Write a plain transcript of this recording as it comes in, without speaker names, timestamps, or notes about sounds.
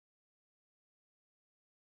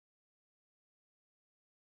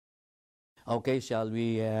Okay, shall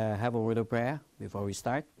we have a word of prayer before we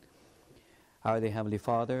start? Our dear Heavenly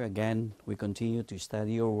Father, again, we continue to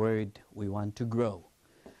study your word. We want to grow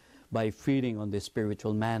by feeding on the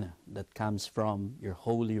spiritual manna that comes from your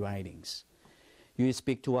holy writings. You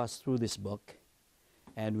speak to us through this book,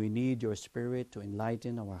 and we need your Spirit to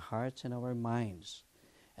enlighten our hearts and our minds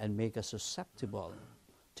and make us susceptible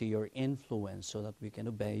to your influence so that we can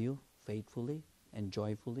obey you faithfully and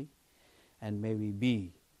joyfully. And may we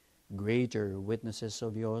be greater witnesses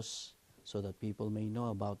of yours so that people may know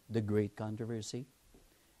about the great controversy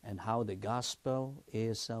and how the gospel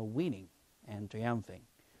is winning and triumphing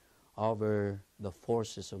over the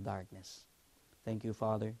forces of darkness. Thank you,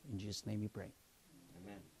 Father. In Jesus' name we pray.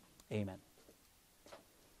 Amen. Amen.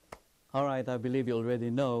 All right, I believe you already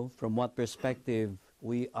know from what perspective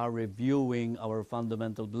we are reviewing our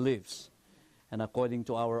fundamental beliefs. And according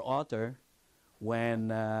to our author, when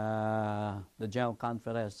the General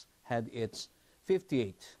Conference had its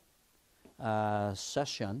 58th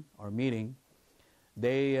session or meeting,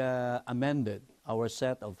 they amended our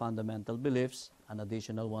set of fundamental beliefs. An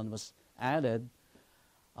additional one was added.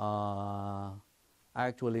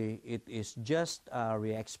 Actually, it is just a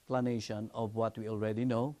re-explanation of what we already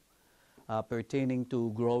know, pertaining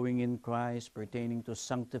to growing in Christ, pertaining to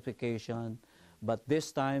sanctification, but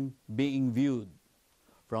this time being viewed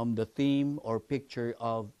from the theme or picture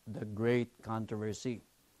of the great controversy,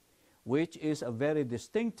 which is a very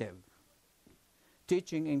distinctive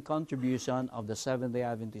teaching and contribution of the Seventh-day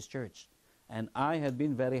Adventist Church. And I have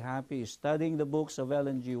been very happy studying the books of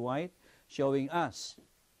Ellen G. White, showing us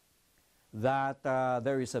that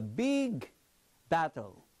there is a big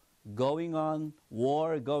battle going on,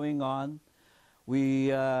 war going on. We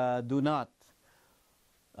do not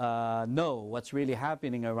know what's really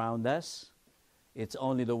happening around us. It's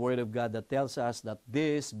only the Word of God that tells us that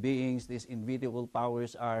these beings, these invisible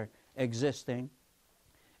powers are existing.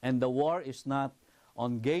 And the war is not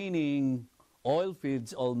on gaining oil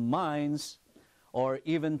fields or mines or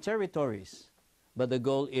even territories. But the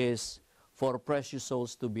goal is for precious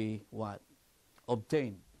souls to be what?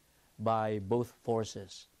 Obtained by both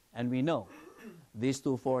forces. And we know these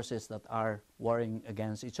two forces that are warring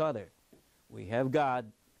against each other. We have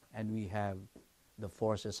God and we have the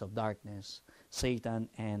forces of darkness, Satan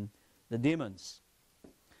and the demons.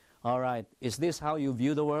 All right, is this how you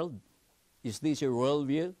view the world? Is this your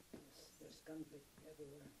worldview? There's conflict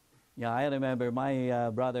everywhere. Yeah, I remember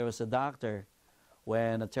my brother was a doctor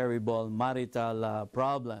when a terrible marital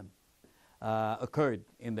problem occurred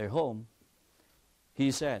in their home.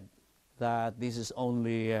 He said that this is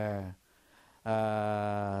only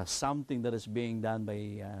something that is being done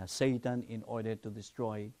by Satan in order to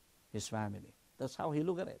destroy his family. That's how he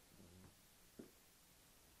looked at it.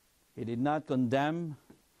 He did not condemn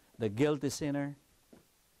the guilty sinner,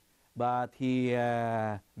 but he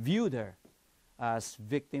viewed her as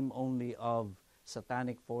victim only of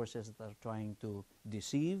satanic forces that are trying to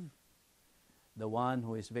deceive the one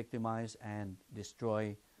who is victimized and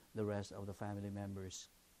destroy the rest of the family members.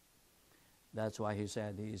 That's why he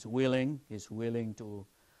said he's willing to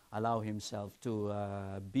allow himself to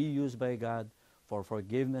be used by God for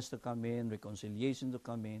forgiveness to come in, reconciliation to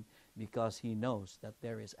come in, because he knows that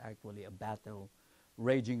there is actually a battle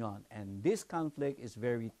raging on. And this conflict is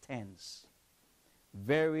very tense,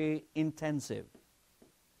 very intensive,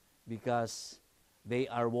 because they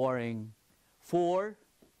are warring for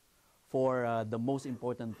the most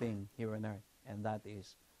important thing here on earth, and that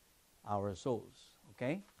is our souls.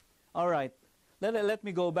 Okay? All right. Let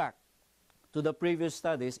me go back to the previous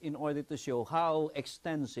studies in order to show how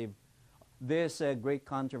extensive this great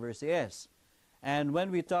controversy is. And when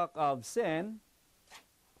we talk of sin,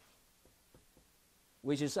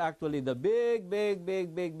 which is actually the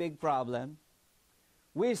big problem,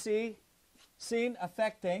 we see sin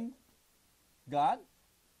affecting God.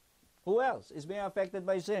 Who else is being affected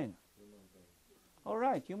by sin? Humankind. All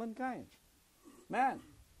right, humankind.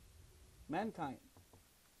 Mankind.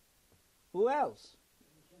 Who else?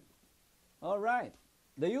 All right,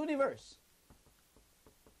 the universe.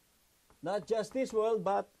 Not just this world,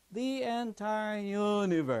 but the entire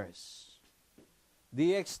universe.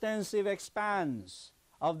 The extensive expanse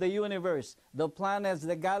of the universe, the planets,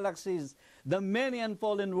 the galaxies, the many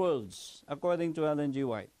unfallen worlds, according to Ellen G.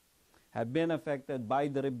 White, have been affected by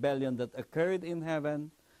the rebellion that occurred in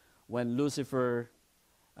heaven when Lucifer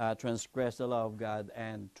transgressed the law of God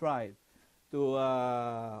and tried to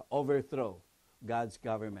overthrow God's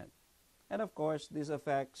government. And of course, this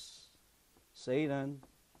affects Satan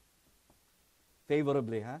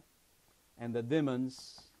favorably, and the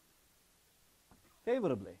demons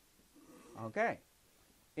favorably. Okay.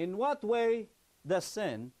 In what way does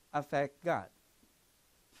sin affect God?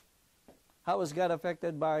 How was God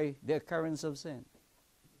affected by the occurrence of sin?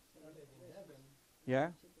 Started in heaven, Yeah?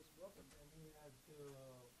 Ship is broken. and he had to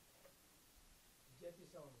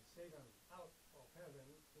jettison Satan out of heaven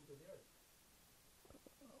into the earth.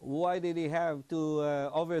 Why did he have to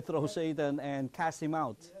overthrow Satan and cast him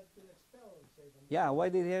out? He had to expel Satan. Yeah, why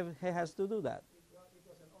did he has to do that? It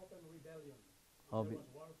was an open rebellion. Of There it. was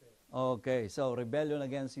warfare. Okay, so rebellion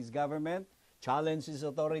against his government, challenge his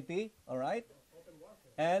authority, all right? Open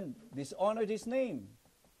warfare. And dishonored his name.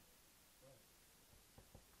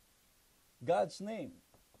 God's name.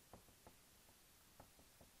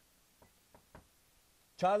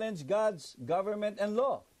 Challenge God's government and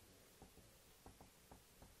law.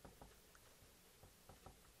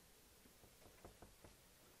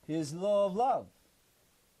 His law of love.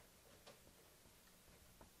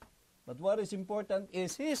 But what is important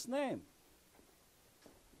is His name.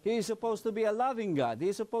 He is supposed to be a loving God. He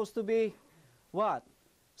is supposed to be what?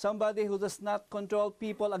 Somebody who does not control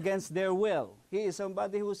people against their will. He is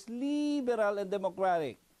somebody who is liberal and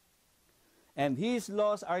democratic. And His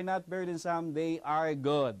laws are not burdensome, they are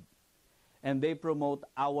good. And they promote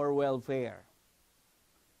our welfare.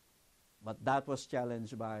 But that was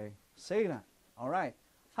challenged by Satan. All right.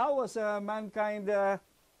 How was mankind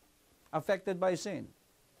affected by sin?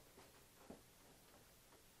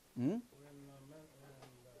 Hmm? When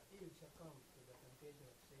Eve succumbed to the temptation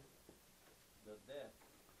of Satan. The death.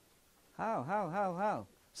 How?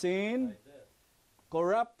 Sin By death.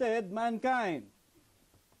 corrupted mankind.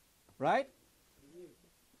 Right?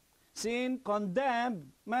 Sin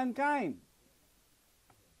condemned mankind.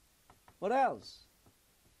 What else?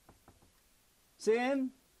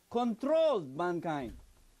 Sin controlled mankind.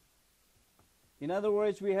 In other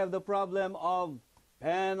words, we have the problem of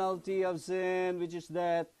penalty of sin, which is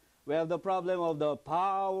death. We have the problem of the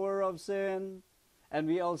power of sin. And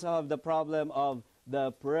we also have the problem of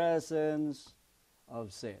the presence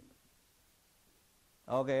of sin.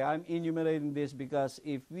 Okay, I'm enumerating this because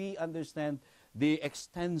if we understand the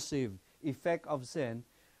extensive effect of sin,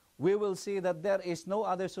 we will see that there is no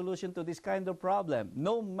other solution to this kind of problem.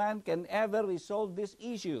 No man can ever resolve this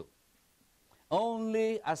issue.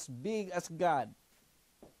 Only as big as God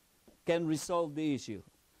can resolve the issue.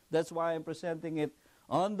 That's why I'm presenting it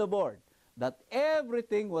on the board, that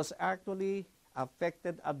everything was actually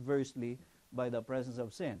affected adversely by the presence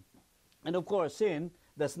of sin. And of course, sin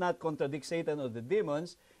does not contradict Satan or the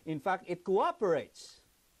demons. In fact, it cooperates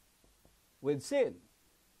with sin.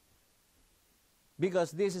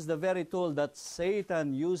 Because this is the very tool that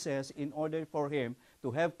Satan uses in order for him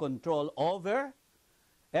to have control over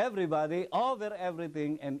everybody, over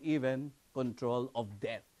everything, and even control of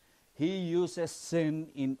death. He uses sin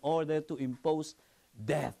in order to impose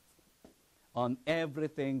death on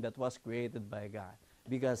everything that was created by God,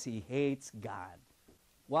 because he hates God.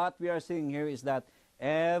 What we are seeing here is that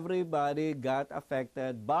everybody got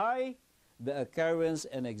affected by the occurrence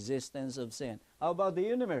and existence of sin. How about the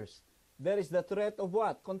universe? There is the threat of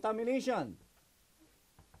what? Contamination.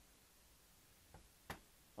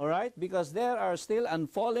 All right? Because there are still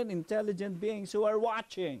unfallen intelligent beings who are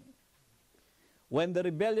watching. When the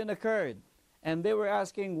rebellion occurred, and they were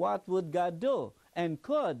asking, what would God do? And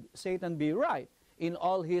could Satan be right in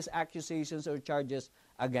all his accusations or charges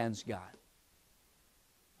against God?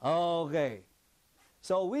 Okay.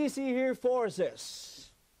 So we see here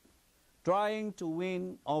forces trying to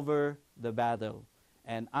win over the battle.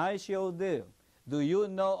 And I showed you, do you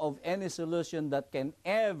know of any solution that can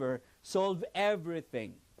ever solve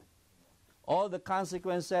everything? All the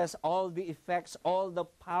consequences, all the effects, all the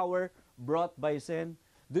power brought by sin.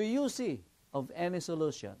 Do you see of any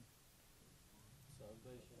solution?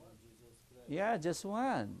 Salvation in Jesus Christ. Yeah, just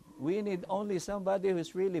one. We need only somebody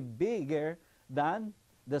who's really bigger than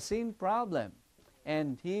the sin problem.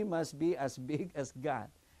 And he must be as big as God.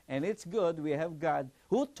 And it's good we have God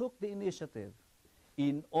who took the initiative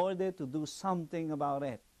in order to do something about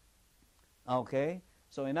it. Okay?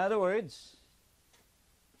 So in other words,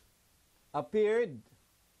 appeared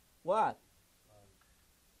what?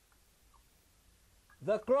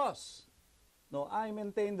 The cross. No, I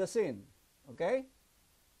maintain the sin. Okay?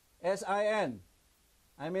 S-I-N.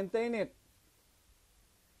 I maintain it.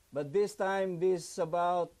 But this time, this is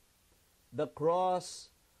about the cross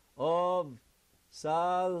of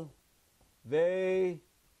salvation.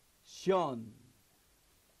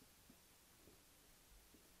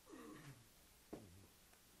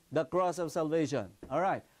 The cross of salvation. All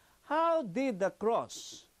right. How did the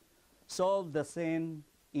cross solve the sin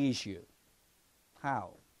issue?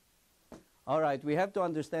 How? All right, we have to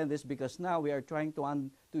understand this because now we are trying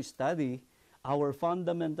to study our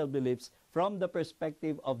fundamental beliefs from the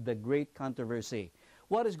perspective of the great controversy.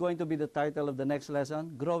 What is going to be the title of the next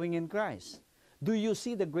lesson? Growing in Christ. Do you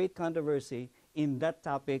see the great controversy in that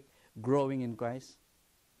topic, growing in Christ?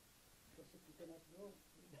 Because if you cannot grow,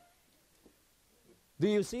 Do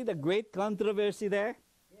you see the great controversy there?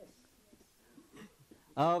 yes.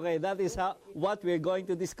 Okay, that is what we're going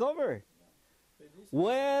to discover.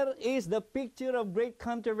 Where is the picture of great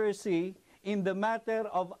controversy in the matter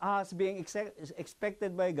of us being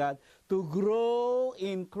expected by God to grow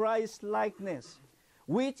in Christ's likeness,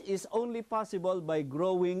 which is only possible by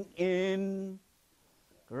growing in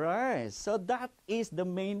Christ. So that is the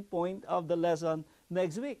main point of the lesson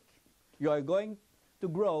next week. You are going to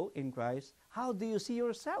grow in Christ. How do you see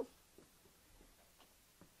yourself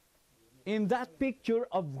in that picture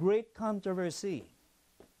of great controversy?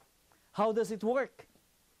 How does it work?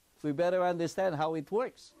 We better understand how it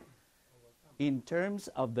works in terms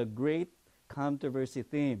of the great controversy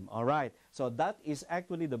theme. All right. So that is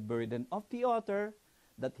actually the burden of the author,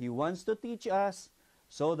 that he wants to teach us,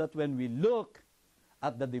 so that when we look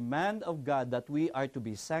at the demand of God that we are to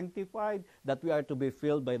be sanctified, that we are to be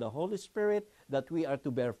filled by the Holy Spirit, that we are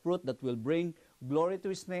to bear fruit that will bring glory to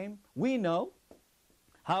His name, we know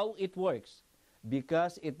how it works,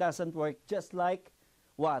 because it doesn't work just like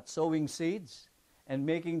what? Sowing seeds and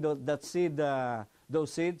making those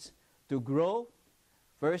seeds to grow.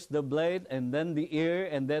 First the blade, and then the ear,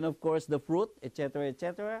 and then of course the fruit, etc.,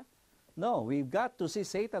 etc. No, we've got to see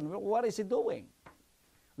Satan. What is he doing?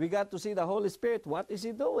 We got to see the Holy Spirit. What is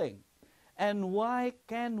he doing? And why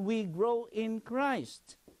can we grow in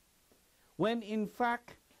Christ when in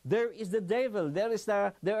fact there is the devil, there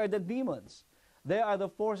are the demons, there are the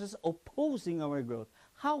forces opposing our growth?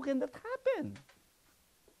 How can that happen?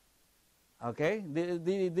 Okay,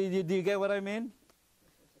 do you get what I mean?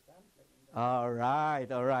 All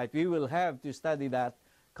right. We will have to study that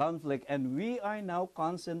conflict, and we are now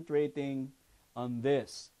concentrating on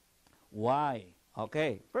this. Why?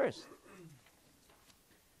 Okay, first,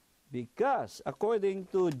 because according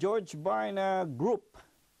to George Barna Group,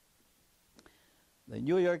 the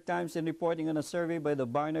New York Times, in reporting on a survey by the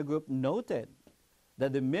Barna Group, noted the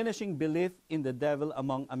diminishing belief in the devil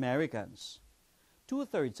among Americans.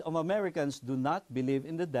 2/3 of Americans do not believe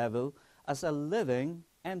in the devil as a living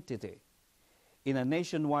entity. In a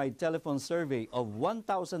nationwide telephone survey of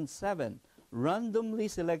 1,007 randomly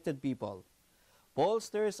selected people,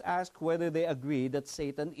 pollsters asked whether they agree that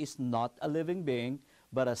Satan is not a living being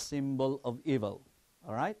but a symbol of evil.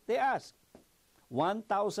 All right? They asked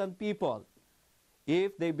 1,000 people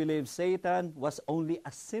if they believe Satan was only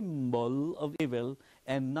a symbol of evil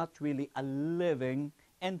and not really a living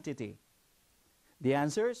entity. The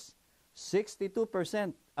answers?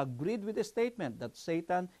 62% agreed with the statement that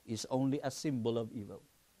Satan is only a symbol of evil.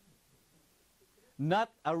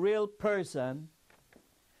 Not a real person,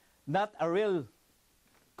 not a real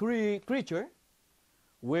creature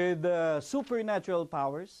with supernatural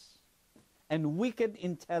powers and wicked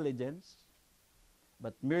intelligence,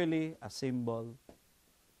 but merely a symbol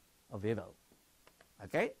of evil.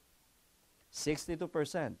 Okay?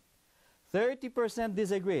 62%. 30%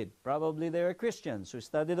 disagreed. Probably they were Christians who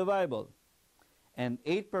study the Bible. And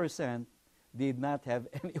 8% did not have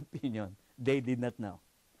any opinion. They did not know.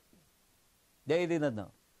 They did not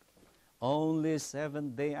know. Only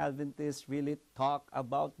Seventh-day Adventists really talk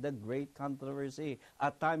about the great controversy.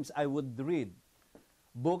 At times I would read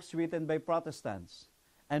books written by Protestants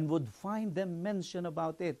and would find them mention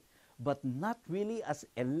about it, but not really as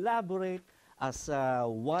elaborate as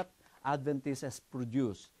what Adventists has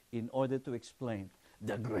produced in order to explain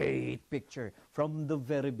the great picture from the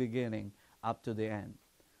very beginning up to the end.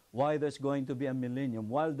 Why there's going to be a millennium,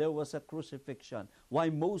 while there was a crucifixion, why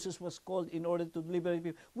Moses was called in order to liberate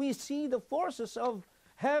people. We see the forces of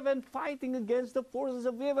heaven fighting against the forces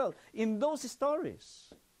of evil in those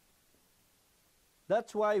stories.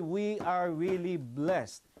 That's why we are really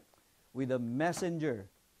blessed with a messenger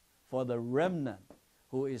for the remnant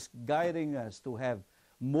who is guiding us to have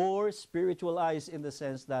more spiritual eyes, in the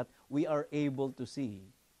sense that we are able to see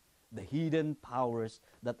the hidden powers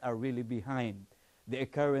that are really behind the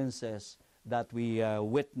occurrences that we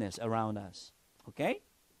witness around us. Okay?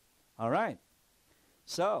 All right.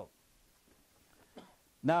 So,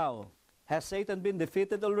 now, has Satan been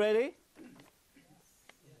defeated already?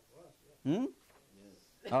 Hmm?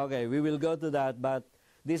 Okay, we will go to that, but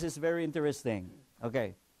this is very interesting.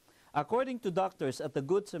 Okay. According to doctors at the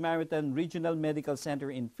Good Samaritan Regional Medical Center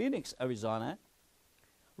in Phoenix, Arizona,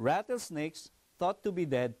 rattlesnakes thought to be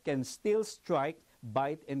dead can still strike,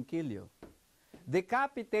 bite, and kill you.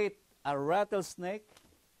 Decapitate a rattlesnake,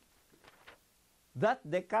 that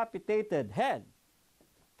decapitated head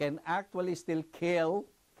can actually still kill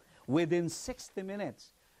within 60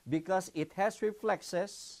 minutes because it has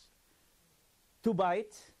reflexes to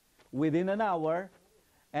bite within an hour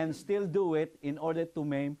and still do it in order to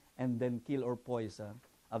maim and then kill or poison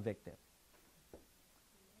a victim.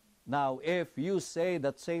 Now, if you say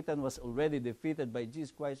that Satan was already defeated by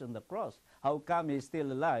Jesus Christ on the cross, how come he's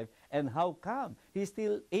still alive? And how come he's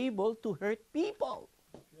still able to hurt people?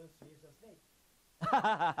 Because he is a snake.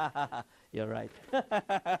 You're right.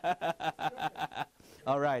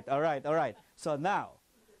 All right. So now,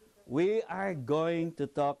 we are going to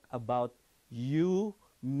talk about you,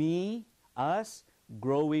 me, us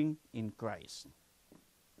growing in Christ.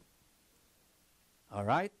 All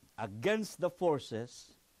right? Against the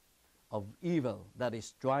forces of evil that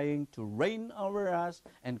is trying to reign over us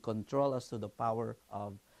and control us to the power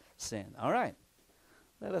of sin. All right.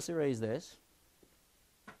 Let us erase this.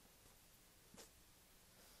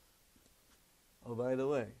 Oh, by the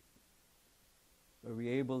way, were we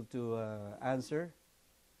able to answer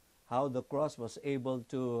how the cross was able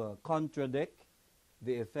to contradict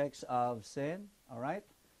the effects of sin? All right?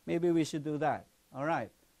 Maybe we should do that. All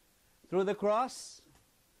right. Through the cross,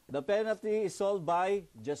 the penalty is solved by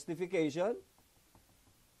justification.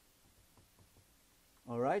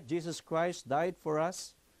 All right? Jesus Christ died for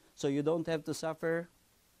us, so you don't have to suffer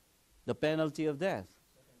the penalty of death.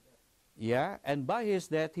 Yeah, and by his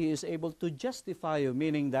death, he is able to justify you,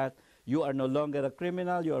 meaning that you are no longer a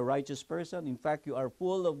criminal, you are a righteous person. In fact, you are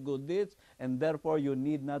full of good deeds, and therefore you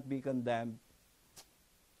need not be condemned.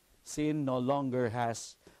 Sin no longer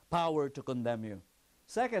has power to condemn you.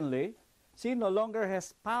 Secondly, sin no longer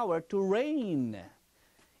has power to reign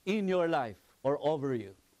in your life or over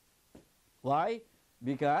you. Why?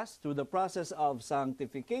 Because through the process of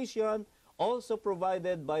sanctification, also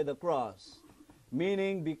provided by the cross,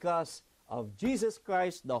 meaning because of Jesus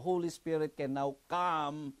Christ, the Holy Spirit can now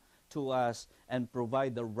come to us and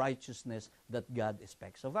provide the righteousness that God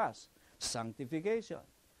expects of us. Sanctification.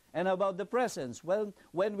 And about the presence, well,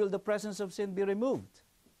 when will the presence of sin be removed?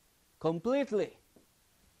 Completely.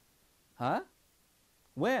 Huh?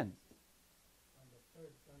 When? On the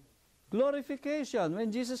third coming. Glorification,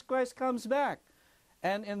 when Jesus Christ comes back.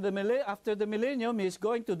 And in the after the millennium, he's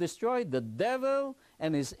going to destroy the devil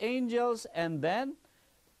and his angels and then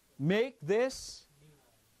make this,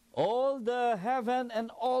 all the heaven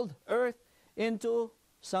and all earth into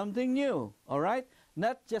something new. All right?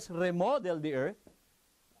 Not just remodel the earth,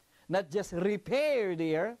 not just repair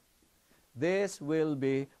the earth. This will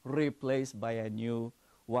be replaced by a new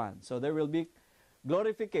one. So there will be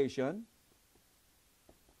glorification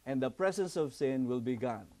and the presence of sin will be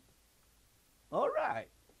gone. All right.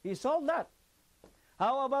 He solved that.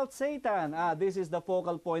 How about Satan? This is the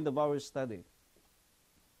focal point of our study.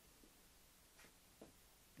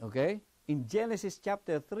 Okay? In Genesis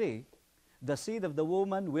chapter 3, the seed of the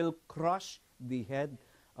woman will crush the head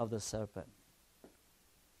of the serpent.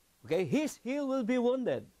 Okay? His heel will be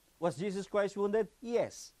wounded. Was Jesus Christ wounded?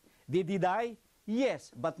 Yes. Did he die?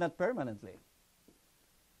 Yes, but not permanently.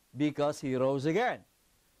 Because he rose again.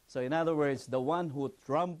 So in other words, the one who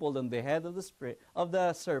trampled on the head of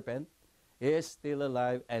the serpent is still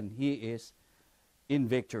alive and he is in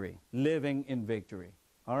victory, living in victory.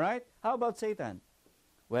 All right? How about Satan?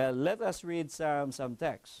 Well, let us read some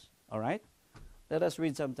text. All right? Let us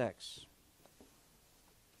read some text.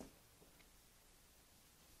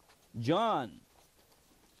 John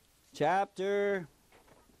chapter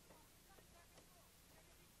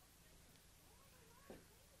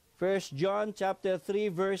 1 John chapter 3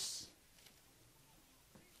 verse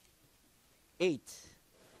 8.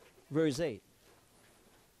 Verse 8.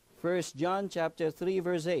 1 John chapter 3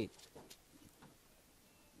 verse 8.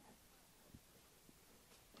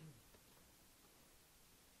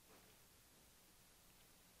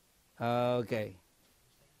 Okay.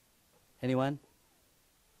 Anyone?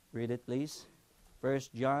 Read it please. 1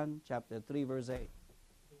 John chapter 3 verse 8.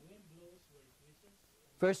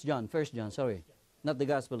 First John, sorry. Not the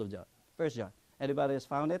Gospel of John. 1 John. Anybody has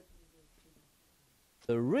found it?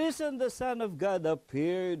 The reason the Son of God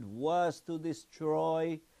appeared was to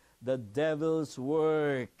destroy the devil's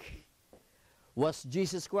work. Was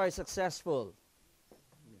Jesus Christ successful?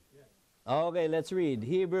 Okay, let's read.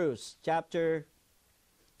 Hebrews chapter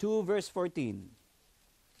 2 verse 14.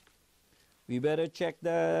 We better check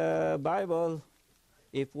the Bible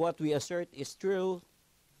if what we assert is true.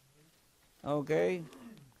 Okay.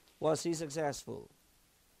 Was he successful?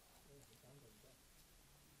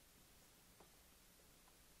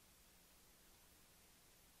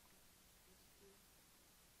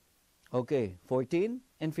 Okay, 14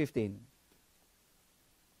 and 15.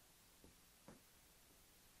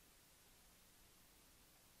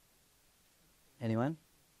 Anyone?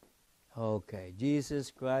 Okay. Jesus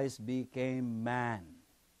Christ became man.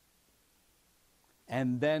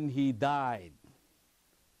 And then he died.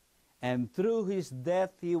 And through his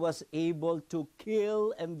death, he was able to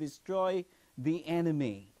kill and destroy the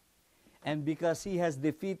enemy. And because he has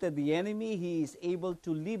defeated the enemy, he is able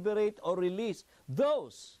to liberate or release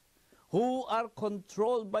those who are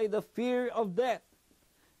controlled by the fear of death.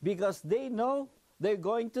 Because they know they're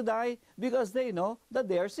going to die, because they know that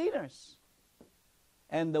they are sinners.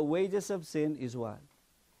 And the wages of sin is what?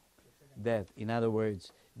 Death. In other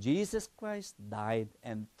words, Jesus Christ died,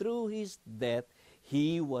 and through his death,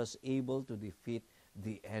 he was able to defeat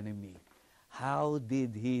the enemy. How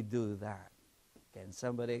did he do that? Can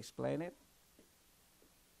somebody explain it?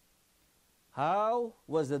 How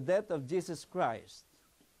was the death of Jesus Christ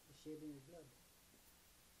Shedding the blood.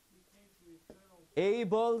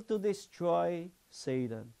 able to destroy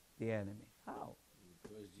Satan, the enemy? How?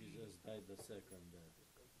 Because Jesus died the second death.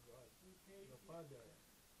 The Father.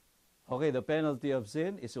 Okay, the penalty of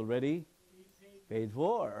sin is already paid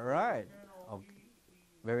for. All right. Okay.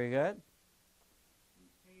 Very good. He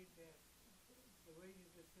paid that. The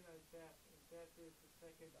wages of sin is death, and death is the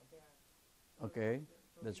second death. Okay,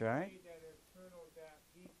 So that's he right. paid that eternal death.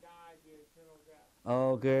 He died the eternal death.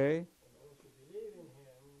 Okay. And those who believe in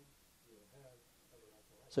him will have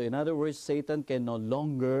everlasting life. So in other words, Satan can no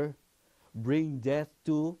longer bring death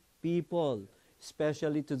to people,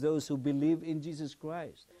 especially to those who believe in Jesus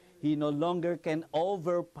Christ. He no longer can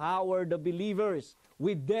overpower the believers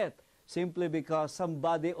with death simply because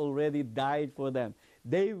somebody already died for them.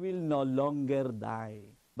 They will no longer die.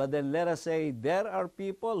 But then let us say there are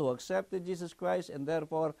people who accepted Jesus Christ, and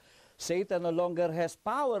therefore Satan no longer has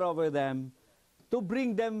power over them to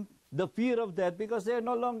bring them the fear of death, because they're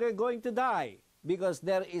no longer going to die, because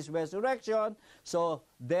there is resurrection. So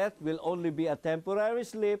death will only be a temporary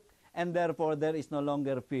sleep, and therefore there is no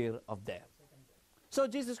longer fear of death. So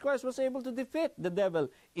Jesus Christ was able to defeat the devil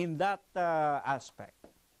in that aspect.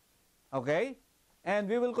 Okay? And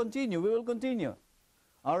we will continue. We will continue.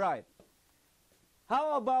 All right.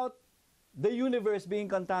 How about the universe being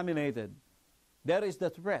contaminated? There is the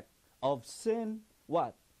threat of sin,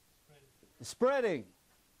 what? Spreading.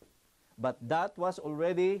 But that was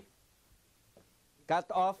already cut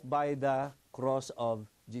off by the cross of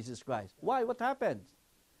Jesus Christ. Why? What happened?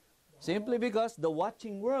 Simply because the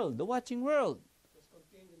watching world, It's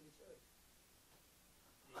contained in this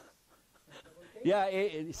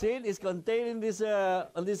earth. sin is contained in this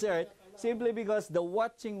on this earth, simply because the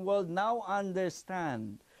watching world now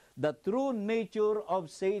understand the true nature of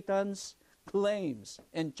Satan's claims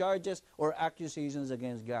and charges or accusations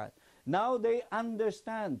against God. Now they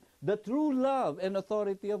understand the true love and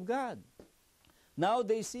authority of God. Now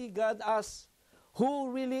they see God as who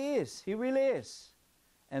really is. He really is.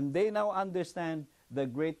 And they now understand the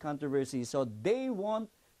great controversy. So they won't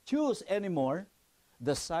choose anymore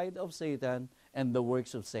the side of Satan and the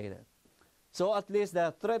works of Satan. So at least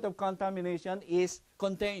the threat of contamination is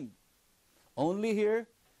contained. Only here,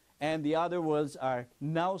 and the other worlds are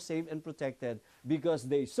now safe and protected because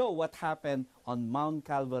they saw what happened on Mount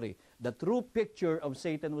Calvary. The true picture of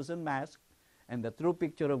Satan was unmasked, and the true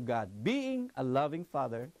picture of God, being a loving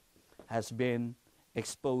Father, has been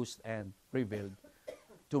exposed and revealed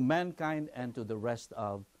to mankind and to the rest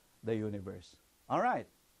of the universe. All right.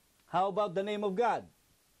 How about the name of God?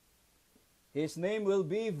 His name will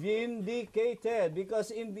be vindicated,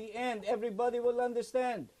 because in the end, everybody will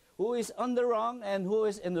understand who is on the wrong and who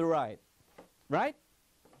is in the right. Right?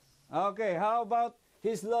 Okay, how about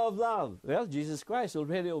his law of love? Well, Jesus Christ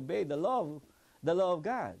already obeyed the law of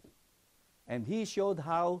God. And he showed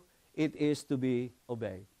how it is to be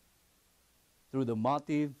obeyed. Through the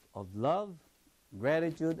motive of love,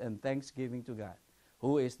 gratitude, and thanksgiving to God,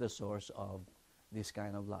 who is the source of this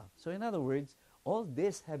kind of love. So in other words, all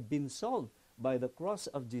this have been solved by the cross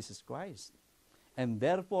of Jesus Christ. And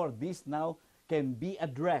therefore, this now can be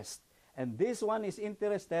addressed. And this one is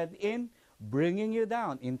interested in bringing you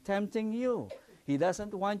down, in tempting you. He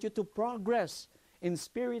doesn't want you to progress in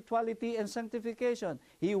spirituality and sanctification.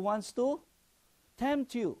 He wants to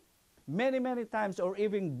tempt you many, many times, or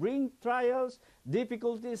even bring trials,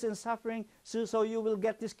 difficulties, and suffering, so you will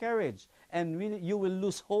get discouraged. And you will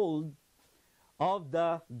lose hold of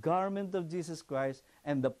the garment of Jesus Christ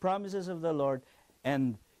and the promises of the Lord,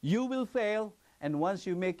 and you will fail. And once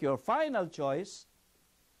you make your final choice,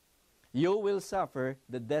 you will suffer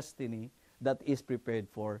the destiny that is prepared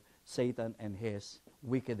for Satan and his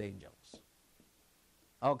wicked angels.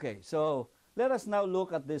 Okay, so let us now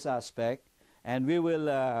look at this aspect, and we will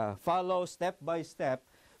follow step by step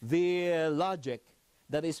the logic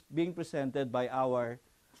that is being presented by our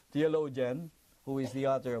theologian, who is the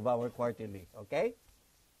author of our quarterly. Okay?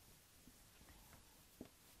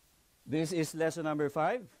 This is lesson number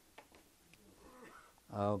 5.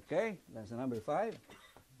 Okay, lesson number 5.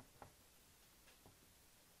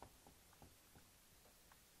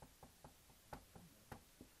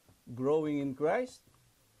 Growing in Christ.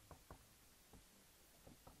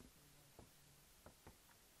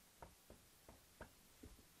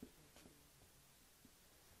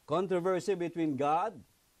 Controversy between God,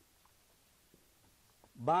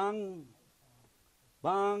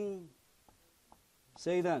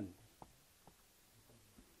 Satan.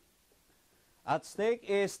 At stake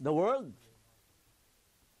is the world.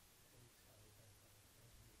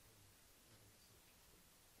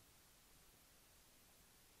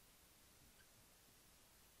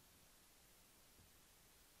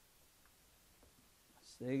 At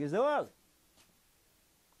stake is the world.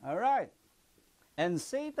 All right. And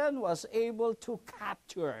Satan was able to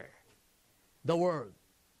capture the world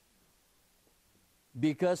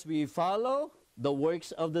because we follow the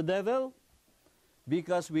works of the devil.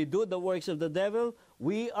 Because we do the works of the devil,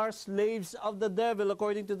 we are slaves of the devil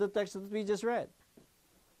according to the text that we just read.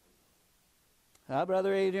 Huh,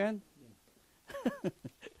 Brother Adrian? Yeah.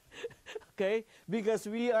 Okay? Because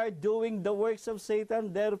we are doing the works of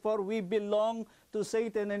Satan, therefore we belong to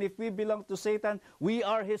Satan. And if we belong to Satan, we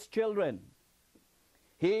are his children.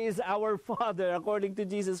 He is our father according to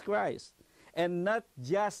Jesus Christ. And not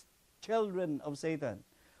just children of Satan.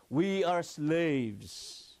 We are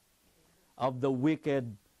slaves of the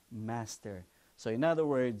wicked master. So in other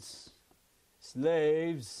words,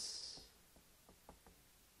 slaves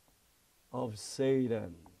of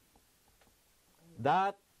Satan.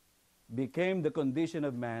 That became the condition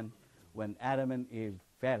of man when Adam and Eve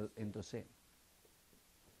fell into sin.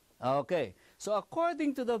 Okay, so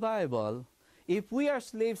according to the Bible, if we are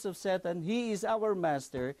slaves of Satan, he is our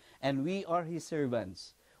master and we are his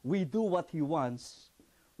servants. We do what he wants.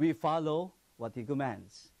 We follow what he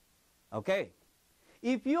commands. Okay.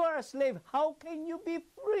 If you are a slave, how can you be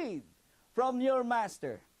freed from your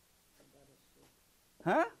master?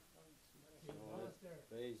 Huh?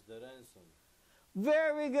 Pays the ransom.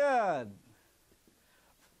 Very good.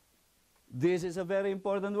 This is a very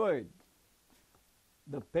important word.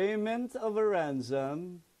 The payment of a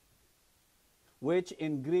ransom, which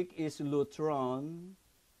in Greek is lutron.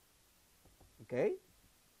 Okay?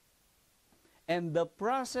 And the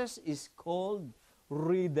process is called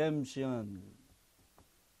redemption.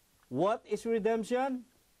 What is redemption?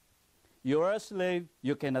 You're a slave.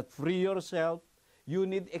 You cannot free yourself. You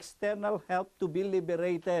need external help to be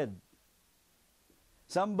liberated.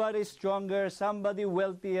 Somebody stronger, somebody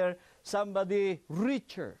wealthier, somebody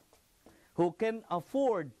richer who can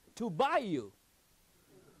afford to buy you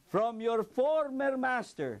from your former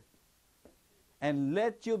master and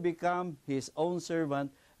let you become his own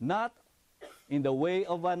servant, not in the way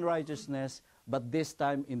of unrighteousness, but this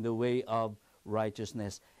time in the way of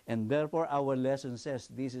righteousness. And therefore our lesson says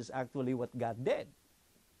this is actually what God did.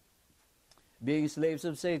 Being slaves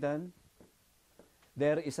of Satan,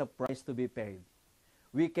 there is a price to be paid.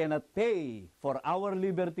 We cannot pay for our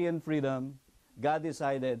liberty and freedom. God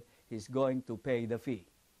decided he's going to pay the fee.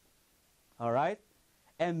 All right?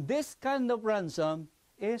 And this kind of ransom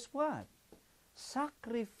is what?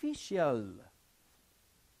 Sacrificial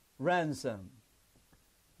ransom.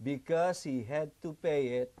 Because he had to pay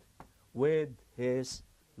it with his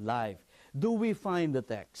life. Do we find the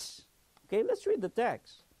text? Okay, let's read the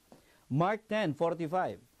text. Mark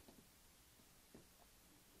 10:45.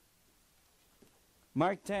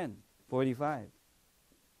 Mark 10:45.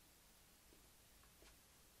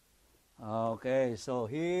 Okay, so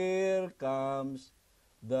here comes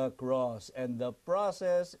the cross. And the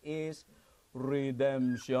process is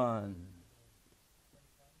redemption.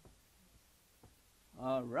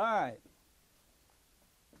 All right.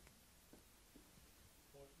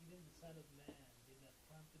 For even the Son of Man did not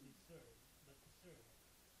come to be served, but to serve,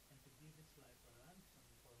 and to give his life a ransom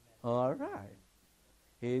for many. All right.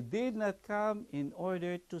 He did not come in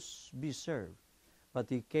order to be served, but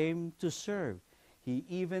he came to serve. He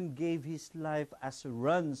even gave his life as a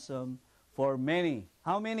ransom for many.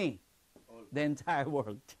 How many? All. The entire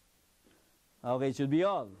world. Okay, it should be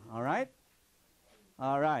all. All right?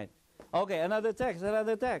 All right. Okay, another text,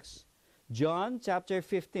 another text. John chapter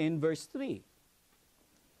 15, verse 3.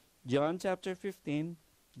 John chapter 15,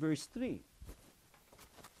 verse 3.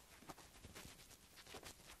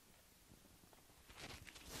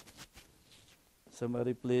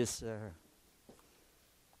 Somebody please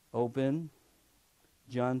open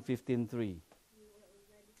John 15:3. You are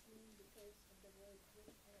already clean because of the word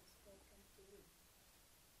which I have spoken to you.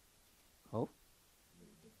 Oh,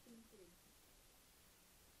 15:3.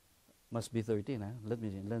 Must be 13, huh? Let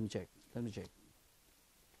me check. Let me check.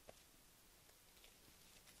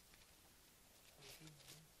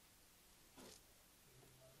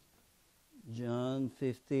 John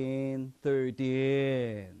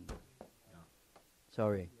 15:13.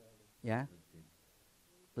 Sorry. Yeah?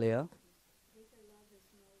 Leo? Greater love has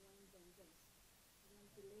no one than this,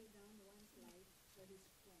 than to lay down one's life for his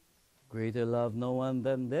friends. Greater love no one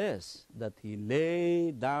than this, that he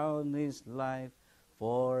laid down his life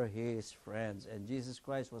for his friends. And Jesus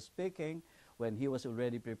Christ was speaking when he was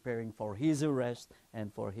already preparing for his arrest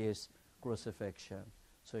and for his crucifixion.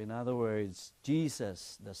 So in other words,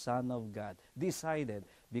 Jesus, the Son of God, decided,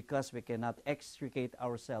 because we cannot extricate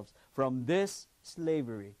ourselves from this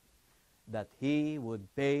slavery, that he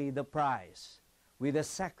would pay the price with a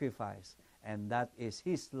sacrifice, and that is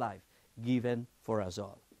his life given for us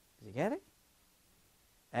all. Did you get it?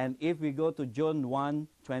 And if we go to John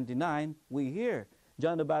 1:29, we hear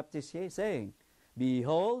John the Baptist saying,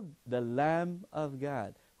 "Behold the Lamb of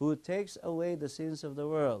God, who takes away the sins of the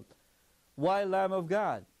world." Why Lamb of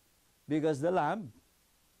God? Because the lamb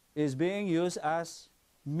is being used as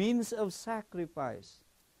means of sacrifice,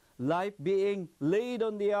 life being laid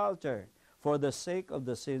on the altar for the sake of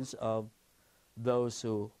the sins of those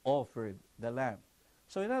who offered the lamb.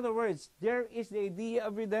 So in other words, there is the idea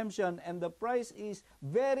of redemption, and the price is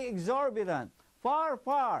very exorbitant, far,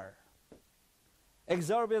 far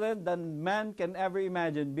exorbitant than man can ever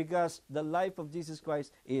imagine, because the life of Jesus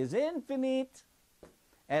Christ is infinite,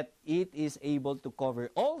 and it is able to cover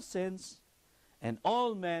all sins and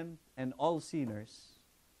all men and all sinners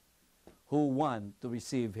who want to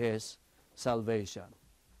receive his salvation.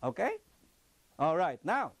 Okay? All right.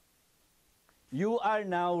 Now, you are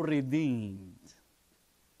now redeemed.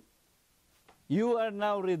 You are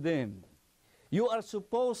now redeemed. You are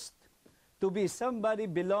supposed to be somebody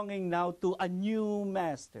belonging now to a new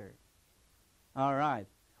master. All right.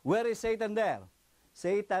 Where is Satan there?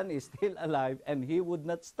 Satan is still alive, and he would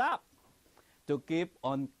not stop to keep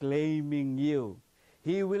on claiming you.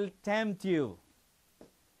 He will tempt you.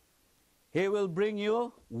 He will bring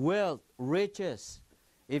you wealth, riches.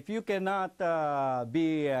 If you cannot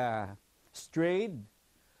be strayed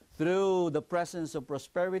through the presence of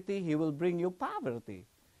prosperity, he will bring you poverty.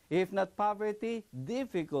 If not poverty,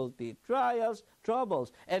 difficulty, trials,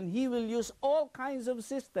 troubles. And he will use all kinds of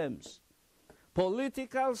systems.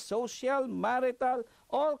 Political, social, marital,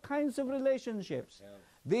 all kinds of relationships. Yeah.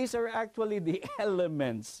 These are actually the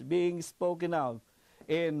elements being spoken of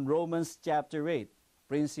in Romans chapter 8.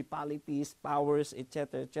 Principalities, powers,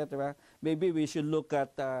 etc., etc. Maybe we should look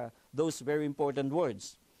at those very important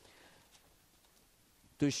words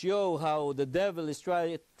to show how the devil is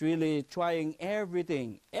really trying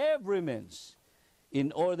everything, every means,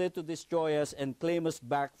 in order to destroy us and claim us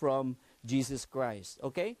back from Jesus Christ.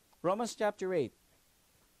 Okay? Romans chapter 8,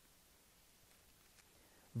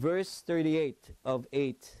 verse 38 of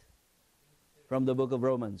 8 from the book of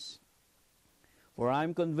Romans. For I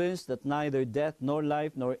am convinced that neither death nor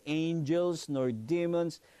life, nor angels, nor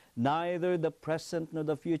demons, neither the present nor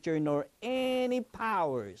the future, nor any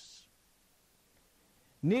powers,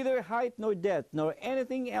 neither height nor depth, nor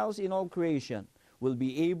anything else in all creation will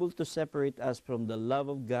be able to separate us from the love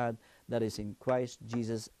of God that is in Christ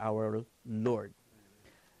Jesus our Lord.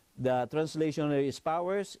 The translation is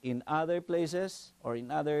powers. In other places, or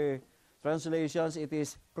in other translations, it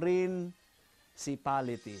is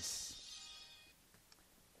principalities,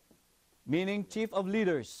 meaning chief of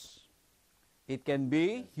leaders. It can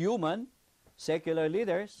be human, secular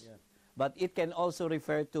leaders, but it can also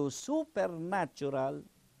refer to supernatural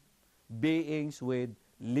beings with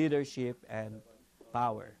leadership and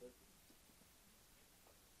power.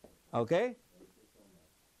 Okay?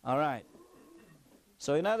 All right.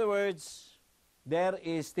 So in other words, there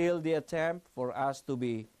is still the attempt for us to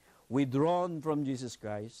be withdrawn from Jesus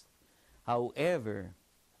Christ. However,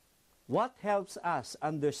 what helps us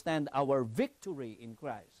understand our victory in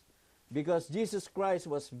Christ? Because Jesus Christ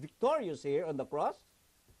was victorious here on the cross.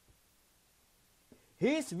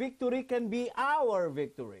 His victory can be our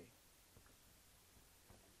victory.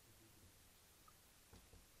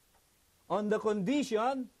 On the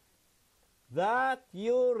condition that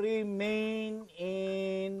you remain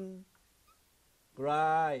in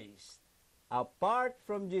Christ. Apart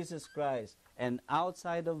from Jesus Christ and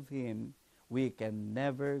outside of Him, we can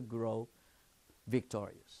never grow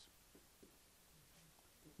victorious.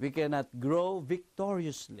 We cannot grow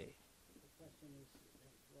victoriously.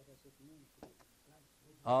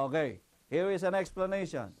 Okay, here is an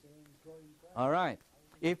explanation. All right.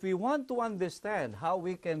 If we want to understand how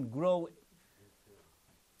we can grow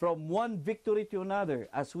from one victory to another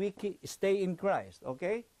as we stay in Christ,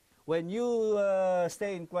 okay? When you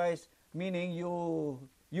stay in Christ, meaning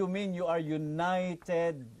you mean you are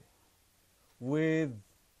united with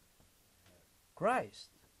Christ.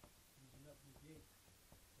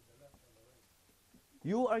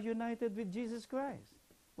 You are united with Jesus Christ.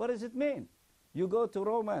 What does it mean? You go to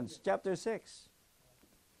Romans chapter 6.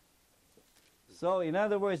 So, in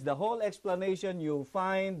other words, the whole explanation you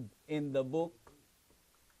find in the book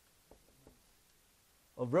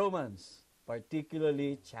of Romans,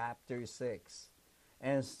 particularly chapter 6.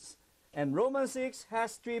 And Romans 6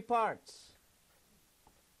 has 3 parts.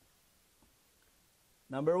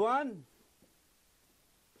 Number 1,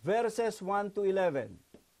 verses 1 to 11.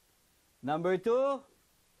 Number 2,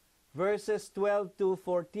 verses 12 to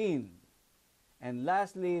 14. And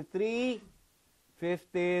lastly, 3,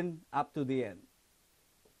 15 up to the end.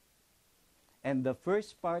 And the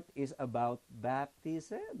first part is about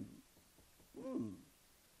baptism.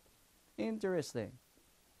 Interesting.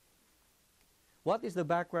 What is the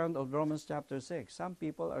background of Romans chapter 6? Some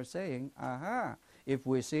people are saying, if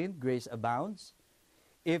we sin, grace abounds.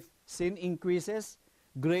 If sin increases,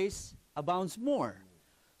 grace abounds more.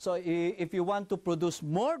 So if you want to produce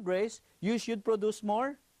more grace, you should produce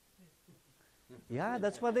more. Yeah,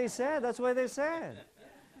 that's what they said. That's what they said.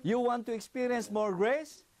 You want to experience more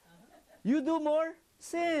grace? You do more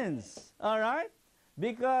sins. All right?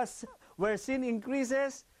 Because where sin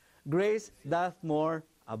increases, grace doth more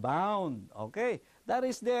abound. Okay? That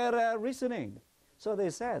is their reasoning. So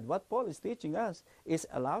they said, what Paul is teaching us is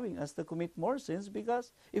allowing us to commit more sins,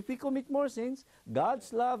 because if we commit more sins,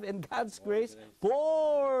 God's love and God's grace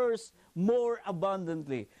pours more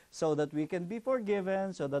abundantly, so that we can be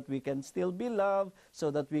forgiven, so that we can still be loved,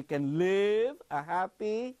 so that we can live a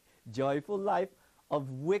happy, joyful life of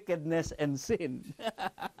wickedness and sin. That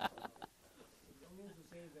means to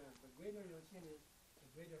say that the greater your sin is, the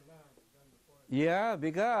greater love than before. Yeah,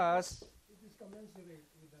 because It is commensurate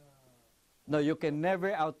with the no, you can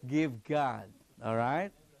never outgive God. All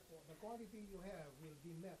right? the quantity you have will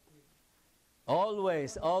be met with.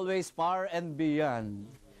 Always, always far and beyond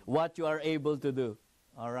what you are able to do.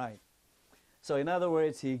 All right. So in other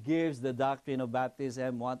words, he gives the doctrine of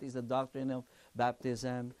baptism. What is the doctrine of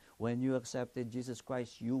baptism? When you accepted Jesus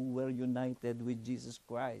Christ, you were united with Jesus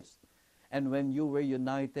Christ. And when you were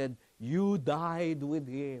united, you died with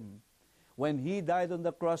him. When he died on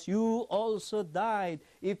the cross, you also died.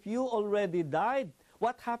 If you already died,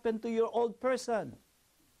 what happened to your old person?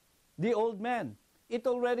 The old man. It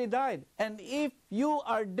already died. And if you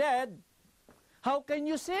are dead, how can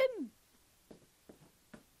you sin?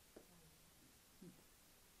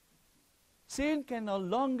 Sin can no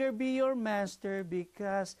longer be your master,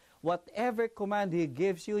 because whatever command he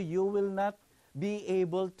gives you, you will not be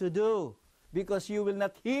able to do. Because you will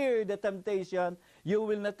not hear the temptation, you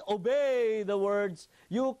will not obey the words,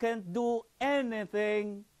 you can't do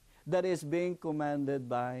anything that is being commanded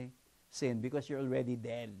by sin, because you're already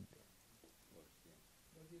dead. But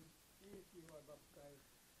if you are baptized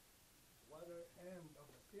water and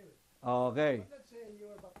of the Spirit. Okay. But let's say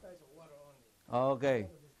you are baptized of water only. Okay.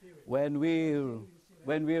 Not of the Spirit.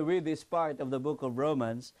 When we read this part of the book of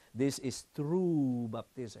Romans, this is true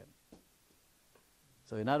baptism.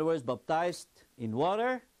 So in other words, baptized in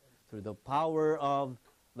water through the power of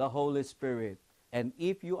the Holy Spirit. And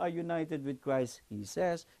if you are united with Christ, he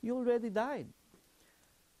says, you already died.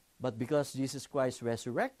 But because Jesus Christ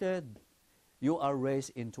resurrected, you are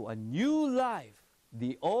raised into a new life.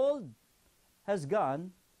 The old has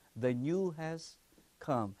gone, the new has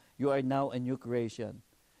come. You are now a new creation.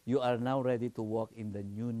 You are now ready to walk in the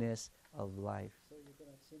newness of life. So you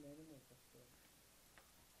cannot sin anymore, Pastor.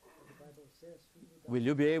 The Bible says, Will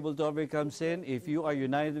you be able to overcome sin if you are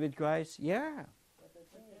united with Christ? Yeah. but the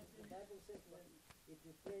thing is, the Bible says when if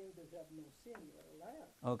you claim that you have no sin, you are a liar.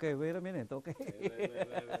 Okay, wait a minute. Okay. Wait.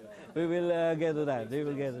 We will get to that. We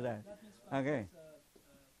will get to that. That means Okay.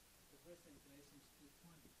 the verse in Galatians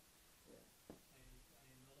 2:20.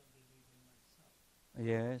 I no longer live in myself.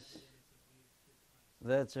 Yes. It is a live through Christ.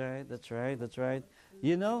 That's right. That's right. That's right.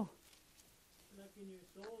 You know, Like in your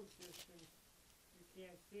soul system, you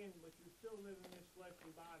can't sin, but you still live in this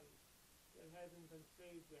fleshly body that hasn't been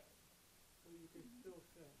saved yet. So you can still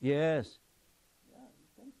sin. yes. Yeah, you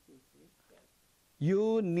can still sin.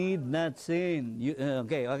 You need not sin. You,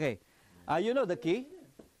 okay. You know the key?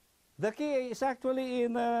 The key is actually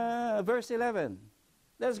in verse 11.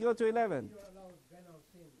 Let's go to 11. You are allowed venial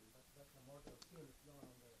sin, but the mortal sin is no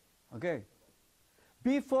longer. Okay.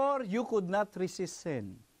 Before, you could not resist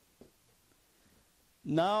sin.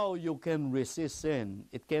 Now you can resist sin.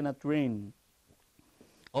 It cannot reign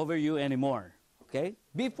over you anymore. Okay?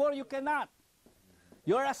 Before, you cannot.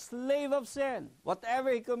 You're a slave of sin.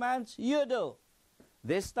 Whatever He commands, you do.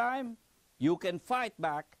 This time, you can fight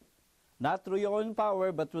back, not through your own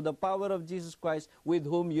power, but through the power of Jesus Christ, with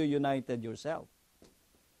whom you united yourself.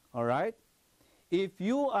 All right? If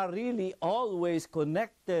you are really always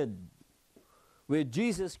connected with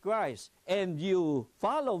Jesus Christ, and you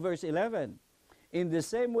follow verse 11, in the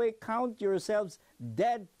same way, count yourselves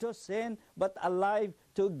dead to sin, but alive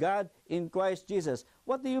to God in Christ Jesus.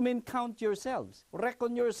 What do you mean, count yourselves?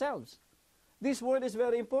 Reckon yourselves. This word is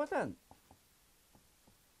very important.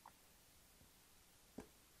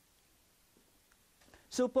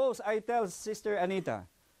 Suppose I tell Sister Anita,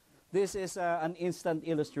 this is an instant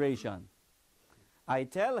illustration. I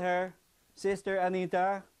tell her, Sister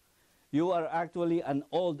Anita, you are actually an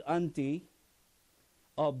old auntie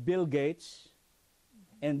of Bill Gates.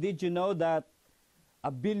 And did you know that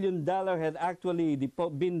 $1 billion had actually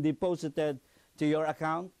been deposited to your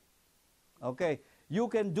account? Okay. You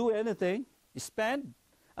can do anything, spend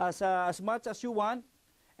as much as you want,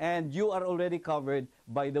 and you are already covered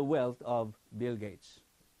by the wealth of Bill Gates.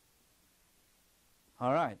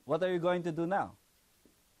 All right. What are you going to do now?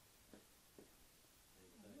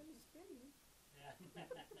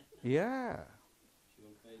 Yeah.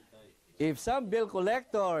 If some bill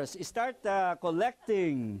collectors start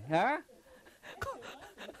collecting, huh?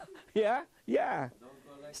 Yeah.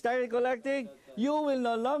 Start collecting, you will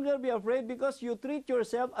no longer be afraid because you treat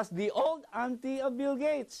yourself as the old auntie of Bill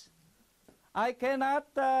Gates. I cannot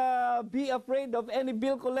be afraid of any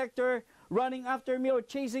bill collector running after me or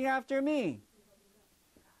chasing after me.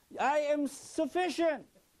 I am sufficient.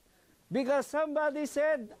 Because somebody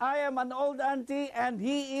said, I am an old auntie, and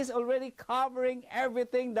he is already covering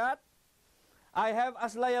everything that I have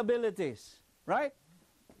as liabilities. Right?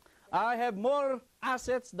 I have more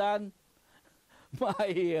assets than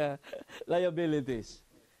my liabilities.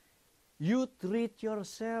 You treat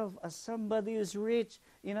yourself as somebody who's rich.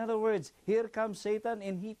 In other words, here comes Satan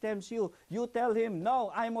and he tempts you. You tell him,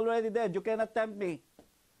 no, I'm already dead. You cannot tempt me.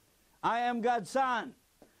 I am God's son.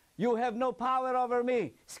 You have no power over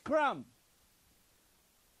me. Scrum.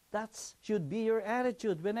 That should be your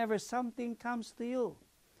attitude whenever something comes to you.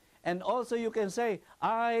 And also you can say,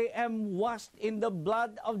 I am washed in the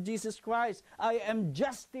blood of Jesus Christ. I am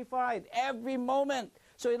justified every moment.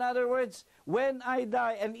 So in other words, when I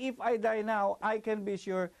die, and if I die now, I can be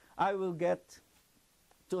sure I will get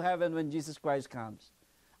to heaven when Jesus Christ comes.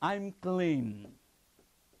 I'm clean.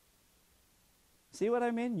 See what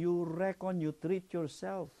I mean? You reckon, you treat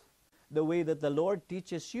yourself the way that the Lord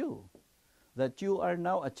teaches you, that you are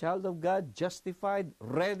now a child of God, justified,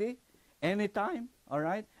 ready, anytime, all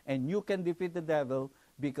right? And you can defeat the devil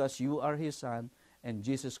because you are His son, and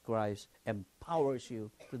Jesus Christ empowers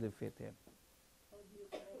you to defeat him. How do you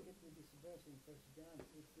connect it with this verse in 1 John?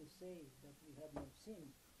 If we say that we have no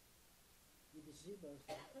sin, we deceive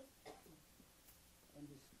ourselves, and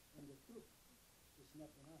the truth is not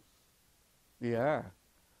in us. Yeah.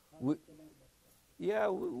 How do you connect that? Yeah,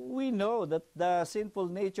 we know that the sinful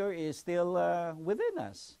nature is still within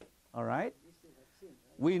us, all right? We still have sin,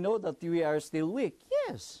 right? We know that we are still weak.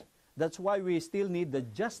 Yes. That's why we still need the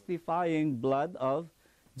justifying blood of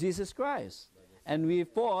Jesus Christ. And we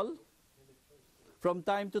fall from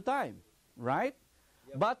time to time, right?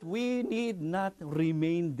 But we need not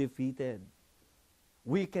remain defeated.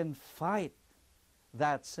 We can fight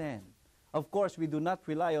that sin. Of course, we do not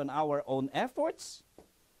rely on our own efforts.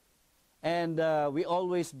 And we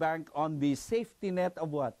always bank on the safety net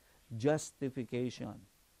of what? Justification.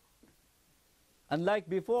 Unlike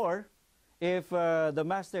before, if the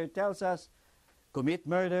master tells us, commit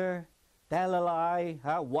murder, tell a lie,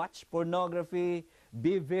 watch pornography,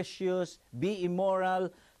 be vicious, be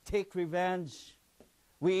immoral, take revenge,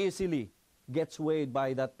 we easily get swayed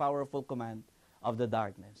by that powerful command of the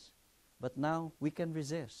darkness. But now we can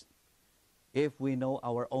resist if we know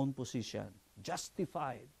our own position,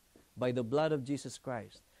 justified by the blood of Jesus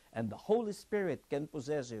Christ, and the Holy Spirit can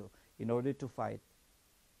possess you in order to fight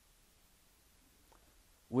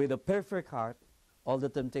with a perfect heart all the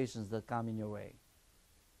temptations that come in your way.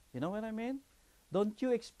 You know what I mean? Don't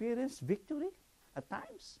you experience victory at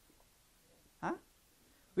times? Huh?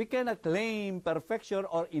 We cannot claim perfection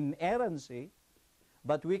or inerrancy,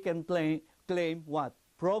 but we can claim what?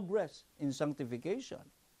 Progress in sanctification.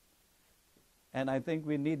 And I think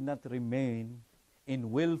we need not remain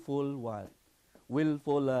in willful what?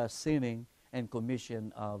 Willful sinning and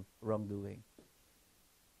commission of wrongdoing.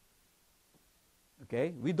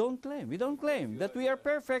 Okay? We don't claim that we are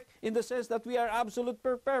perfect in the sense that we are absolute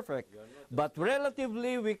perfect. But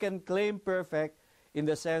relatively, we can claim perfect in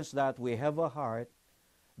the sense that we have a heart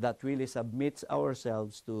that really submits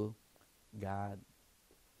ourselves to God.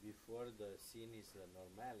 before the sin is a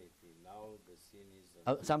normality. Now the sin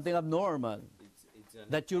is Something abnormal it's an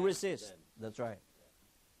that you resist. accident. That's right.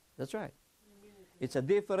 That's right. It's a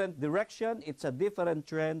different direction, it's a different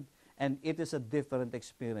trend, and it is a different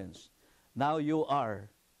experience. Now you are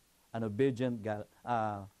an obedient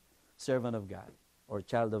servant of God or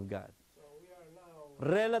child of God. So we are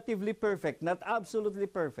now Relatively perfect, not absolutely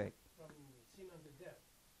perfect. from sin unto death.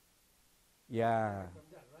 Yeah, From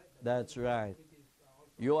that, right? that's right. It is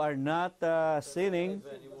also. You are not sinning.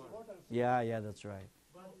 If anyone- Yeah, that's right.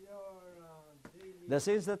 But your daily. The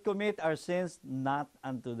sins that commit are sins not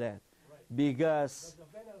unto death. Right. Because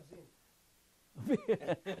But the venal sin.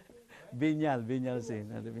 Binyal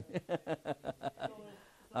sin.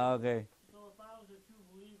 Okay. So if I was a true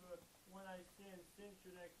believer, when I sin, sin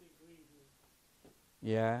should actually grieve me.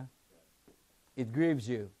 Yeah. It grieves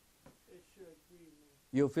you. It should grieve me.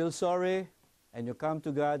 You feel sorry and you come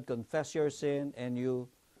to God, confess your sin, and you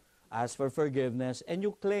ask for forgiveness, and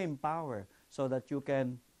you claim power so that you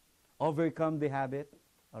can overcome the habit,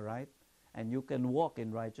 all right? And you can walk in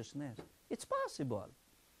righteousness. It's possible.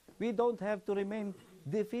 We don't have to remain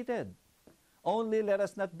defeated. Only let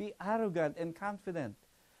us not be arrogant and confident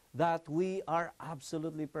that we are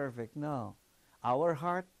absolutely perfect. No. Our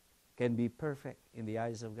heart can be perfect in the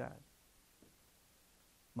eyes of God.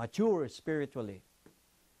 Mature spiritually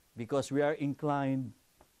because we are inclined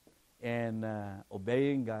in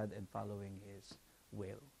obeying God and following His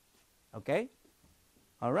will. Okay?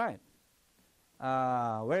 All right.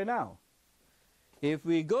 Where now? If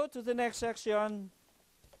we go to the next section,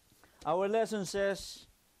 our lesson says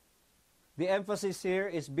the emphasis here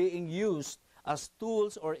is being used as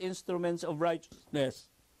tools or instruments of righteousness.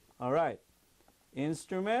 All right.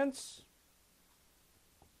 Instruments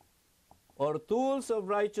or tools of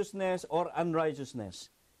righteousness or unrighteousness.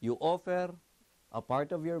 You offer a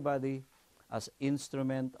part of your body as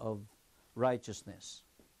instrument of righteousness,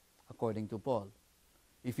 according to Paul.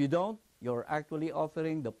 If you don't, you're actually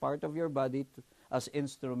offering the part of your body as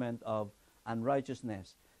instrument of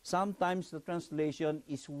unrighteousness. Sometimes the translation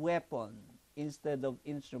is weapon instead of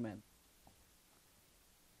instrument.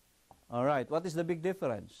 All right, what is the big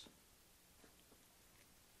difference?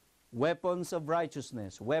 Weapons of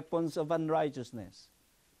righteousness, weapons of unrighteousness.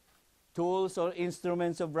 Tools or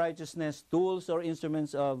instruments of righteousness, tools or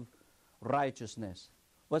instruments of righteousness.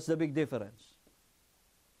 What's the big difference?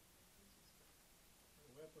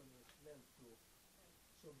 The weapon is meant to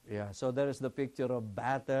subdue. Yeah, so there is the picture of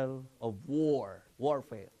battle, of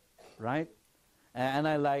warfare, right? And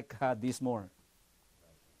I like this more.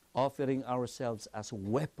 Offering ourselves as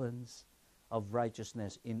weapons of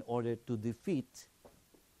righteousness in order to defeat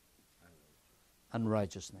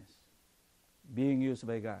unrighteousness. Being used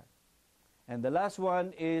by God. And the last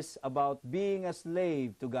one is about being a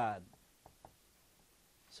slave to God.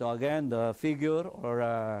 So again, the figure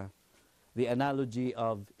or the analogy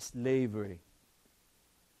of slavery.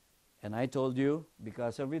 And I told you,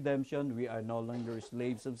 because of redemption, we are no longer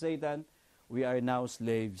slaves of Satan. We are now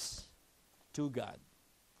slaves to God.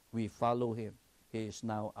 We follow Him. He is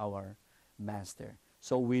now our master.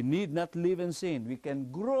 So we need not live in sin. We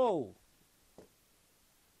can grow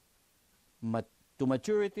to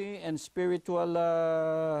maturity and spiritual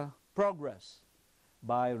progress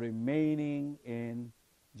by remaining in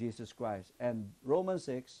Jesus Christ. And Romans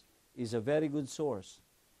 6 is a very good source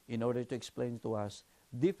in order to explain to us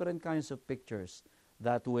different kinds of pictures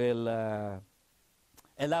that will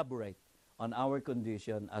elaborate on our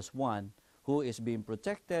condition as one who is being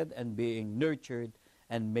protected and being nurtured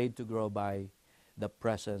and made to grow by the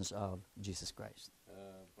presence of Jesus Christ.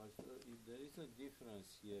 Pastor, if there is a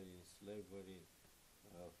difference here in slavery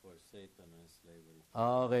for Satan and slavery.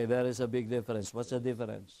 Okay, there is a big difference. What's the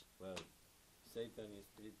difference? Well, Satan is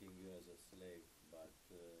treating you as a slave, but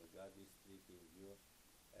God is treating you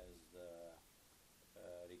as the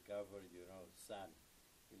recovered, son.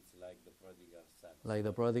 It's like the prodigal son. Like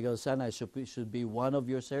the prodigal son, I should be one of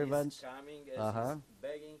your servants. He's coming as he's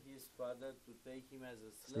begging his father to take him as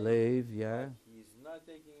a slave. Slave, yeah. But he's not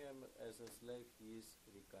taking him as a slave, he is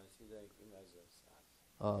reconsidering him as a son.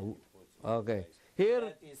 Oh, And he puts him in okay. place. Here,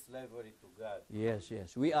 That is slavery to God.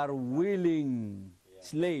 yes. We are willing Yeah.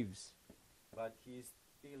 slaves. But he's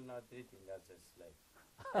still not treating us as slave.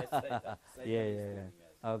 As Satan. Satan Yeah. is treating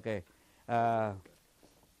us. Okay.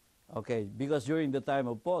 Okay, because during the time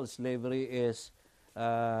of Paul, slavery is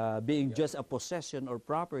being just a possession or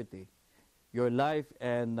property. Your life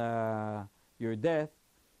and your death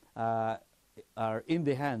are in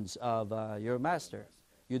the hands of your master.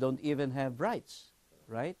 You don't even have rights,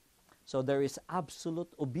 right? So there is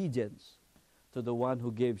absolute obedience to the one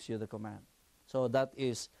who gives you the command. So that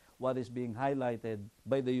is what is being highlighted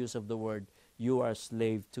by the use of the word, you are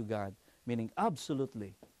slave to God, meaning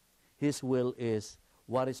absolutely His will is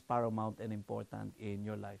what is paramount and important in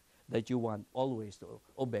your life, that you want always to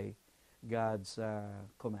obey God's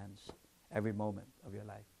commands every moment of your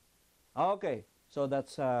life. Okay, so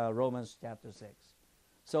that's Romans chapter 6.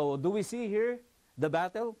 So do we see here the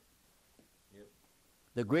battle? Yep.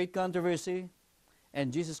 The great controversy,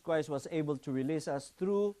 and Jesus Christ was able to release us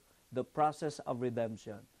through the process of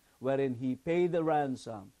redemption, wherein He paid the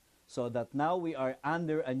ransom, so that now we are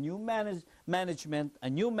under a new management, a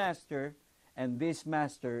new master, and this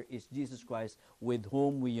master is Jesus Christ, with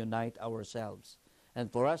whom we unite ourselves. And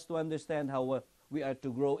for us to understand how we are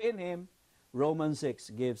to grow in Him, Romans 6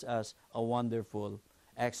 gives us a wonderful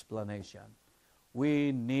explanation.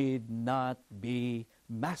 We need not be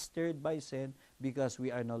mastered by sin because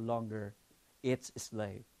we are no longer its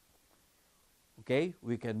slave. Okay?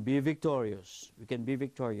 We can be victorious. We can be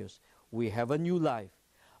victorious. We have a new life.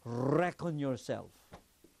 Reckon yourself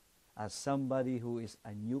as somebody who is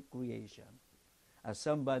a new creation, as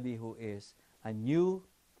somebody who is a new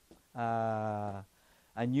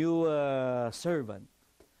servant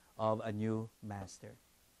of a new master.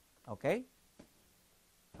 Okay?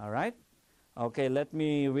 All right? Okay, let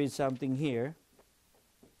me read something here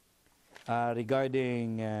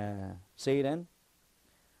regarding Satan.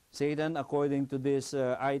 Satan, according to this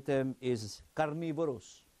item, is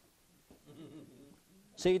carnivorous.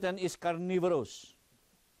 Satan is carnivorous.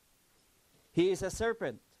 He is a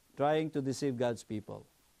serpent trying to deceive God's people.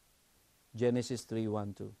 Genesis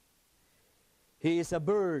 3:1-2. He is a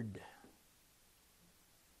bird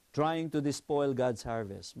trying to despoil God's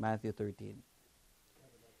harvest. Matthew 13.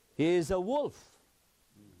 He is a wolf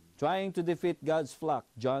trying to defeat God's flock.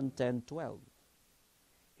 John 10:12.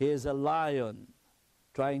 He is a lion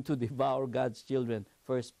trying to devour God's children.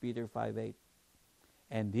 1 Peter 5:8.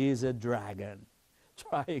 And he is a dragon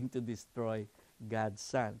trying to destroy God's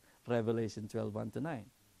Son. Revelation 12:1-9.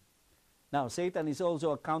 Now, Satan is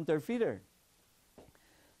also a counterfeiter.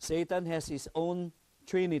 Satan has his own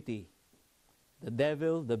trinity: the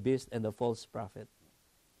devil, the beast, and the false prophet.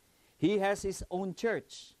 He has his own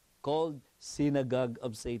church called Synagogue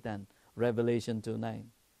of Satan. Revelation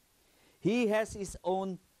 2:9. He has his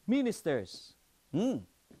own ministers.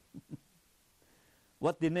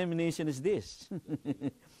 What denomination is this?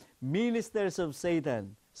 Ministers of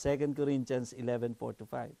Satan. 2 Corinthians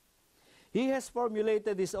 11:4-5. He has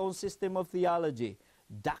formulated his own system of theology,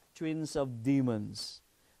 doctrines of demons.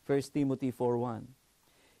 1 Timothy 4:1.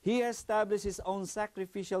 He has established his own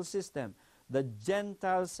sacrificial system, the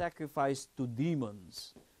Gentile sacrifice to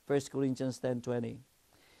demons. 1 Corinthians 10:20.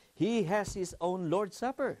 He has his own Lord's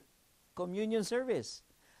Supper, communion service,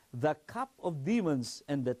 the cup of demons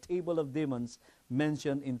and the table of demons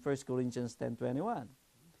mentioned in 1 Corinthians 10:21.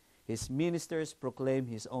 His ministers proclaim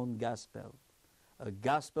his own gospel, a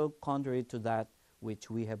gospel contrary to that which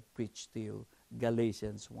we have preached to you.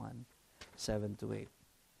 Galatians 1:7-8.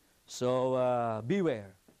 So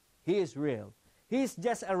beware. He is real. He is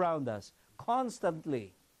just around us,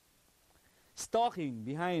 constantly stalking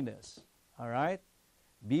behind us. All right?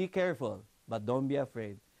 Be careful, but don't be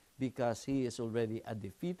afraid, because he is already a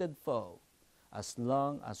defeated foe. As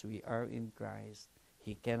long as we are in Christ,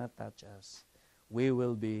 he cannot touch us. We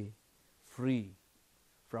will be free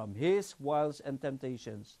from his wiles and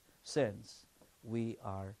temptations, since we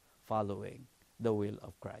are following the will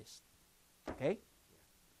of Christ. Okay?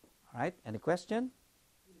 All right? Any question?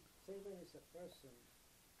 Satan is a person.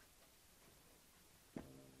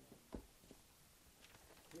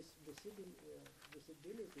 His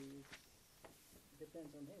visibility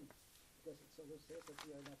depends on him, because it always says that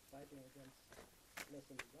we are not fighting against flesh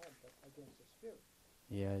and blood, but against the spirit.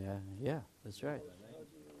 Yeah. That's right. How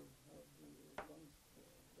do you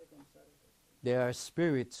reconcile that? They are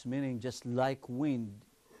spirits, meaning just like wind.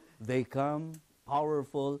 They come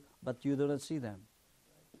powerful, but you do not see them.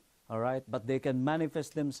 All right? But they can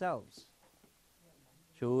manifest themselves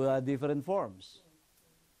through different forms.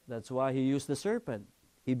 That's why he used the serpent.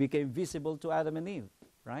 He became visible to Adam and Eve,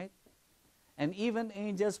 right? And even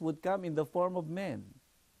angels would come in the form of men.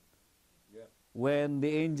 Yeah. When the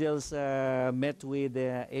angels met with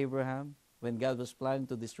Abraham, when God was planning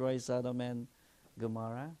to destroy Sodom and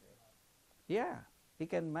Gomorrah, yeah, he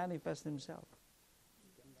can manifest himself.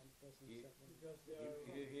 He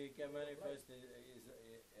can manifest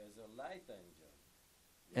as a light angel.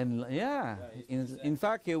 And yeah, in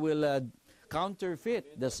fact, he will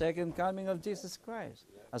counterfeit the second coming of Jesus Christ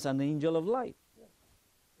as an angel of light.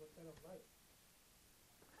 What kind of light?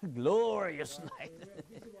 Glorious light.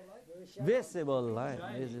 Very Visible shallow. light.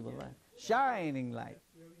 Shining, Visible yeah. light. Shining light.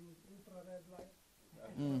 You're in infrared light.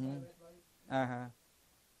 Mhm. Uh-huh.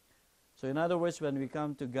 So in other words, when we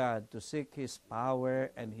come to God to seek His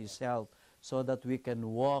power and His help so that we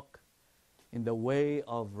can walk in the way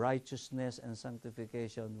of righteousness and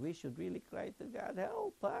sanctification, we should really cry to God,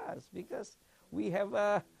 help us, because we have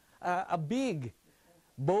a big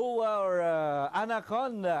boa or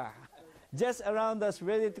anaconda just around us,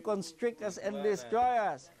 ready to constrict us and destroy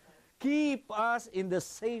us. Keep us in the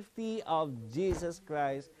safety of Jesus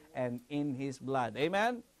Christ and in His blood.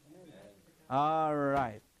 Amen? All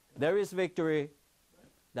right. There is victory.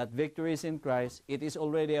 That victory is in Christ. It is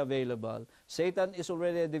already available. Satan is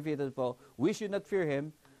already a defeated foe. We should not fear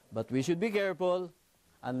him, but we should be careful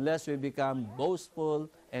unless we become boastful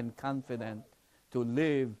and confident to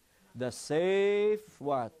live the safe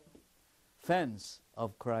what? Fence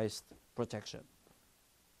of Christ's protection.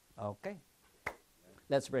 Okay.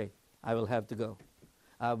 Let's pray. I will have to go.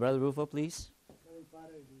 Brother Rufo, please. Heavenly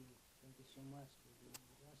Father, we thank you so much for being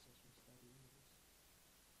with us as we study this.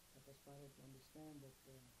 Help us, Father, to understand that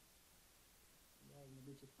we are in the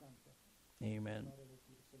midst of conflict. Amen. Father, that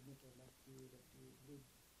we submit our life to you, that we live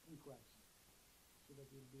in Christ, so that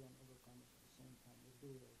we'll be an overcomer at the same time, a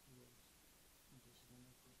doer of yours. In Jesus' name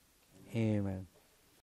I pray. Amen.